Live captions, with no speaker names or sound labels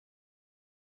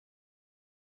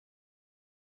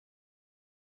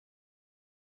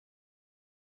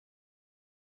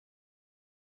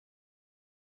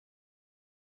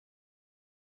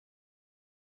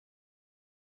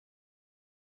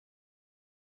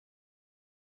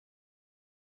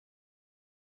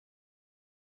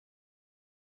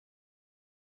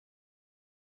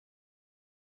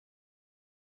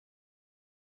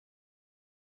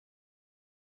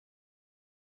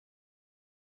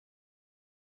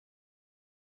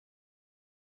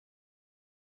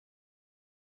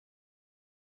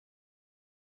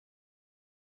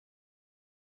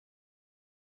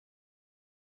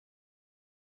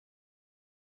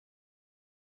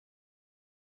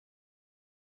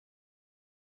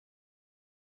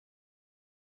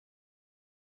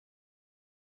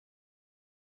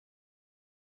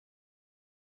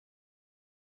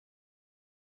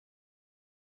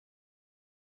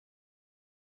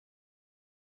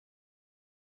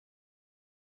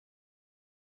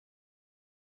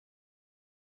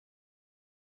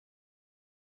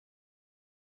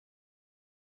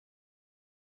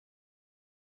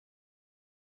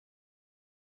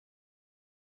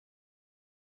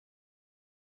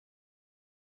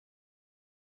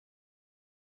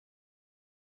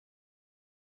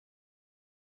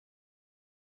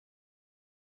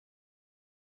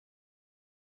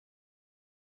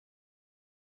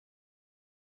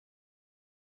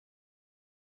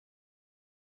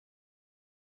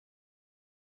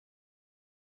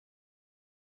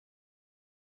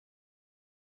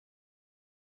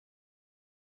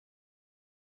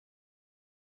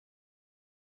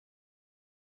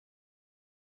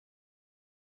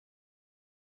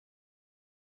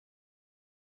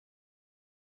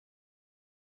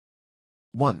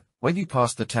1. When you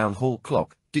passed the town hall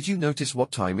clock, did you notice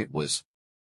what time it was?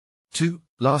 2.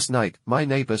 Last night, my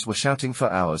neighbors were shouting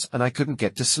for hours and I couldn't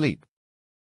get to sleep.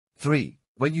 3.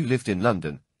 When you lived in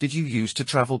London, did you used to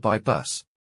travel by bus?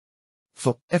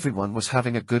 4. Everyone was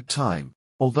having a good time,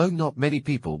 although not many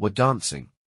people were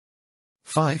dancing.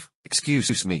 5.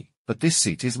 Excuse me, but this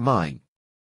seat is mine.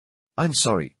 I'm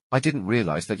sorry, I didn't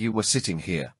realize that you were sitting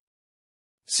here.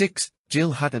 6.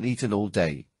 Jill hadn't eaten all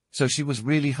day, so she was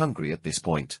really hungry at this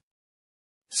point.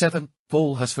 7.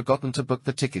 Paul has forgotten to book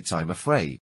the tickets. I'm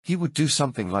afraid he would do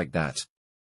something like that.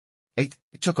 8.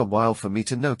 It took a while for me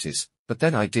to notice, but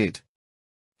then I did.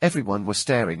 Everyone was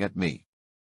staring at me.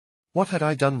 What had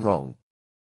I done wrong?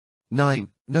 9.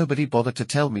 Nobody bothered to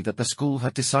tell me that the school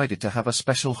had decided to have a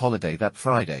special holiday that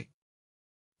Friday.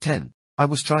 10. I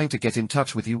was trying to get in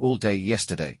touch with you all day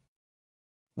yesterday.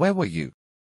 Where were you?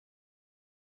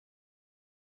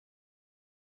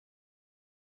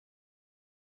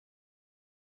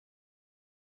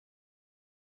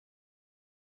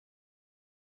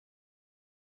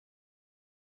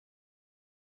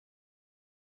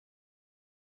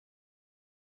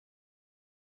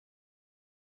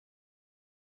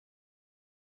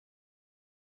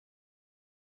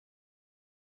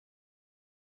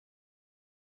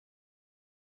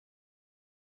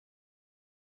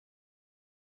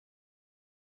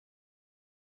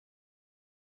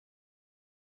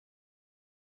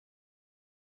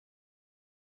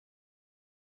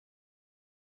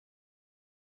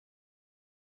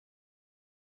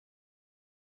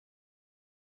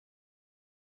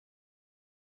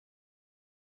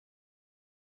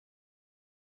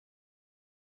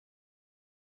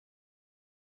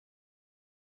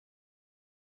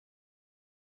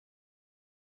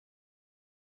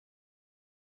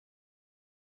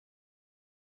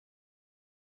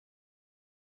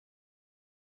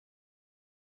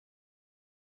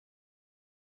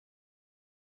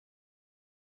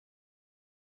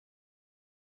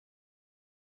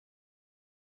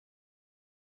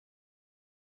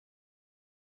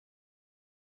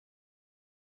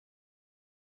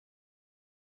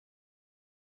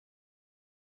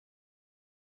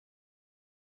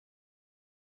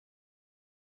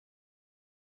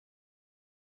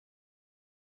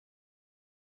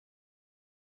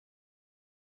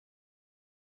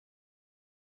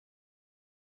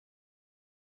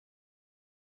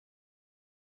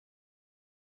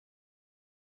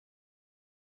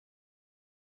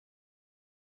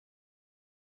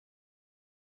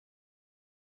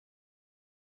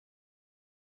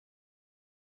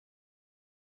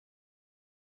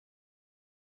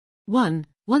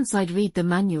 Once I'd read the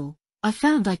manual, I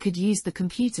found I could use the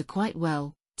computer quite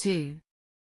well, too.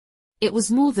 It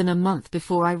was more than a month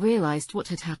before I realized what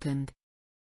had happened.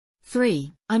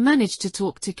 3. I managed to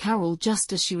talk to Carol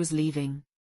just as she was leaving.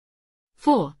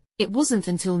 4. It wasn't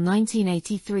until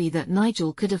 1983 that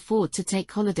Nigel could afford to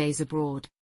take holidays abroad.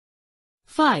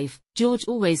 5. George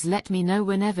always let me know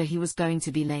whenever he was going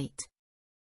to be late.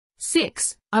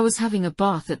 6. I was having a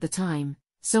bath at the time,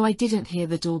 so I didn't hear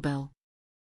the doorbell.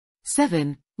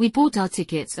 7. We bought our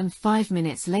tickets and 5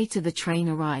 minutes later the train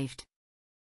arrived.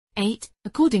 8.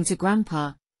 According to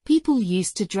Grandpa, people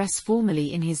used to dress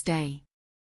formally in his day.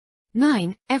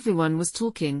 9. Everyone was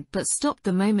talking but stopped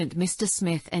the moment Mr.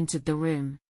 Smith entered the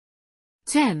room.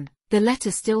 10. The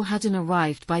letter still hadn't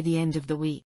arrived by the end of the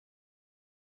week.